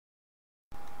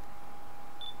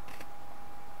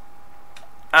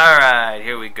Alright,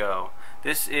 here we go.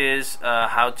 This is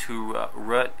how to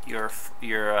root your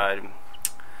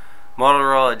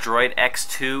Motorola Droid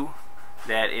X2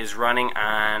 that is running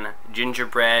on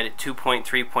Gingerbread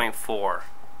 2.3.4.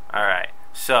 Alright,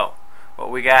 so what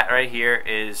we got right here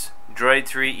is Droid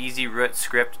 3 Easy Root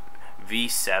Script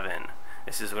V7.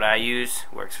 This is what I use,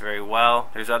 works very well.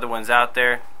 There's other ones out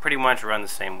there, pretty much run the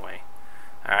same way.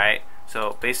 Alright,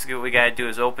 so basically what we got to do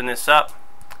is open this up,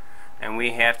 and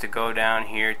we have to go down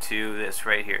here to this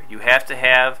right here. You have to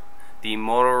have the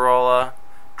Motorola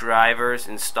drivers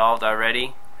installed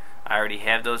already. I already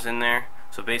have those in there.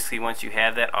 So basically once you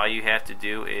have that, all you have to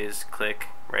do is click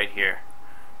right here.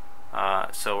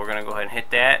 So we're going to go ahead and hit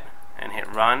that and hit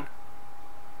run.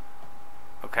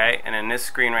 Okay, and then this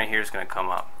screen right here is going to come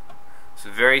up. It's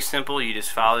very simple, you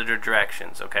just follow the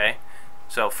directions. Okay,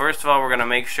 so first of all we're going to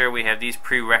make sure we have these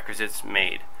prerequisites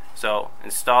made. So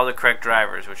install the correct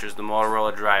drivers, which is the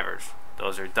Motorola drivers.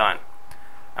 Those are done.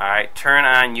 Alright, turn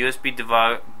on USB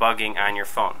debugging on your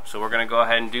phone. So we're going to go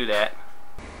ahead and do that.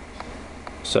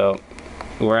 So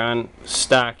we're on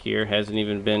stock here, hasn't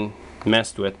even been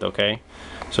messed with, okay?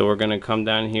 So we're going to come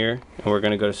down here and we're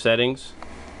going to go to settings,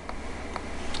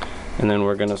 and then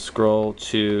we're going to scroll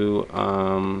to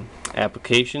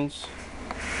applications,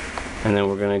 and then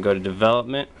we're going to go to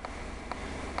development,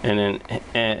 and then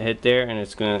hit there, and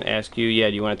it's going to ask you, yeah,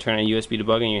 do you want to turn on USB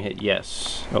debugging? You hit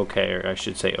yes, okay, or I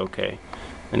should say okay,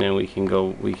 and then we can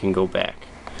go back.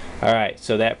 Alright,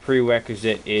 so that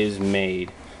prerequisite is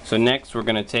made. So next we're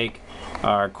going to take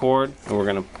our cord and we're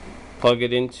going to plug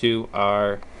it into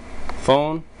our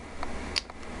phone.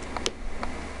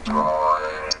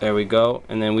 There we go,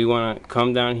 and then we want to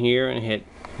come down here and hit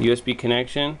USB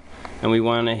connection, and we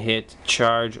want to hit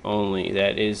charge only.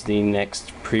 That is the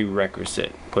next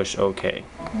prerequisite. Push OK.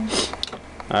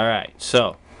 Alright,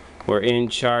 so we're in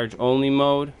charge only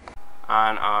mode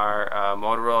on our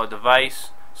Motorola device,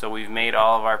 so we've made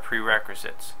all of our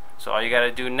prerequisites. So all you got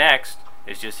to do next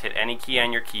is just hit any key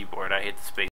on your keyboard. I hit the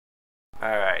space.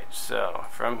 Alright, so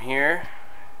from here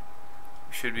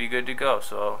we should be good to go.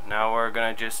 So now we're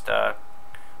going to just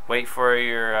wait for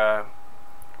your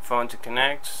phone to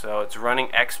connect. So it's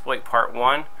running exploit part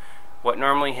 1. What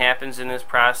normally happens in this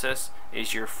process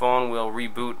is your phone will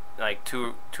reboot like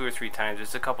two or three times.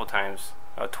 It's a couple times,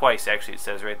 twice actually. It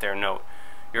says right there, note.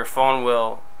 Your phone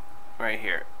will, right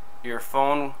here, your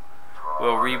phone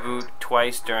will reboot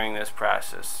twice during this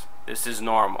process. This is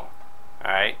normal.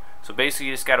 Alright, so basically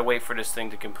you just got to wait for this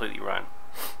thing to completely run.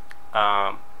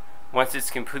 Once it's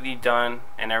completely done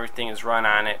and everything is run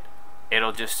on it,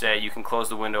 it'll just say you can close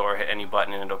the window or hit any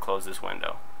button and it'll close this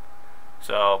window.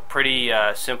 So pretty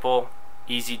simple,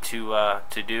 easy to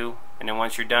do. And then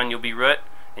once you're done, you'll be root,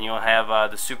 and you'll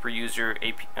have the super user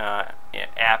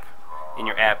app in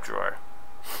your app drawer.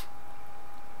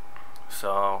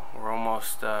 So we're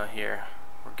almost here.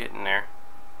 We're getting there.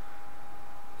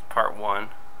 It's part 1.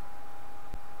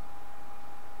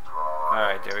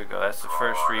 Alright, there we go. That's the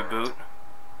first reboot.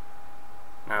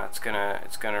 Now it's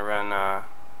gonna run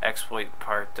exploit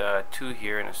part 2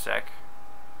 here in a sec.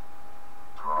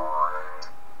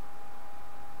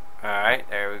 Alright,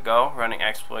 there we go. Running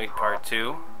exploit part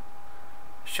 2.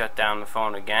 Shut down the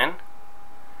phone again,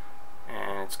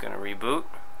 and it's gonna reboot.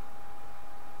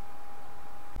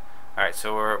 Alright,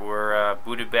 so we're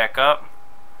booted back up,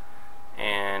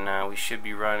 and we should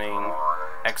be running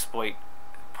exploit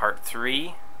part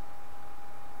 3.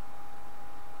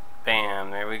 Bam,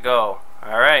 there we go.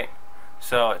 Alright,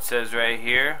 so it says right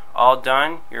here, all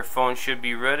done. Your phone should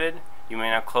be rooted. You may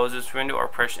now close this window or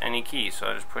push any key. So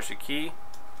I'll just push a key.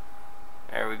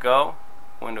 There we go.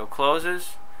 Window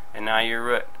closes, and now you're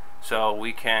root. So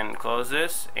we can close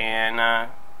this and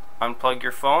unplug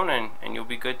your phone, and you'll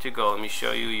be good to go. Let me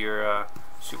show you your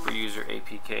super user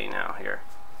APK now here.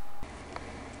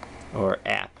 Or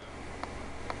app.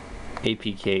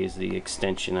 APK is the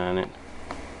extension on it.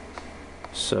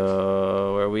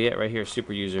 So where are we at? Right here,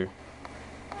 super user.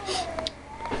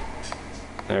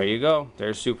 There you go.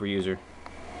 There's super user.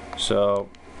 So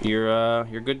you're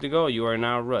good to go. You are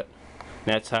now root.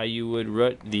 That's how you would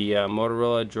root the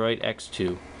Motorola Droid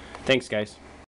X2. Thanks, guys.